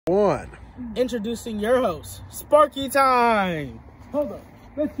One. Introducing your host, Sparky Time. Hold up.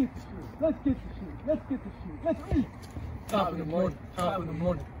 Let's get the shoe. Let's get the shoe. Let's get the shoe. Let's eat. Top of the morning, top of the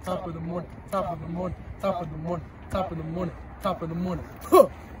morning, top of the morning, top of the morning, top of the morning, top of the morning, top of the morning.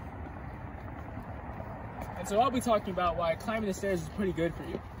 And so I'll be talking about why climbing the stairs is pretty good for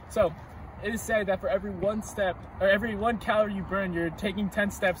you. So it is said that for every 1 step or every 1 calorie you burn, you're taking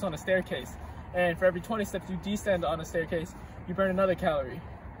 10 steps on a staircase. And for every 20 steps you descend on a staircase, you burn another calorie.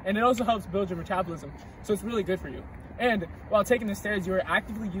 And it also helps build your metabolism. So it's really good for you. And while taking the stairs, you are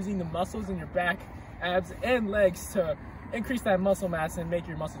actively using the muscles in your back, abs, and legs to increase that muscle mass and make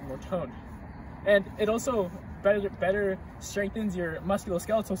your muscles more toned. And it also better strengthens your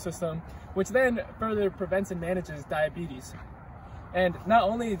musculoskeletal system, which then further prevents and manages diabetes. And not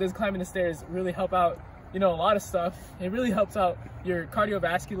only does climbing the stairs really help out, a lot of stuff, it really helps out your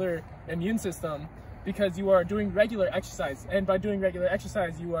cardiovascular immune system because you are doing regular exercise. And by doing regular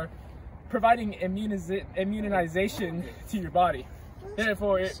exercise, you are providing immunization to your body.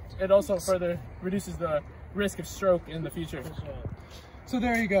 Therefore, it also further reduces the risk of stroke in the future. So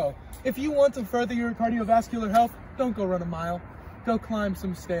there you go. If you want to further your cardiovascular health, don't go run a mile. Go climb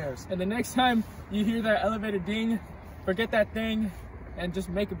some stairs. And the next time you hear that elevator ding, forget that thing and just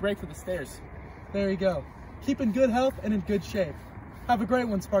make a break for the stairs. There you go. Keep in good health and in good shape. Have a great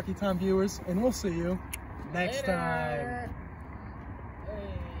one, Sparky Time viewers, and we'll see you next time.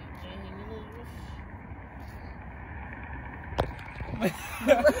 Hey.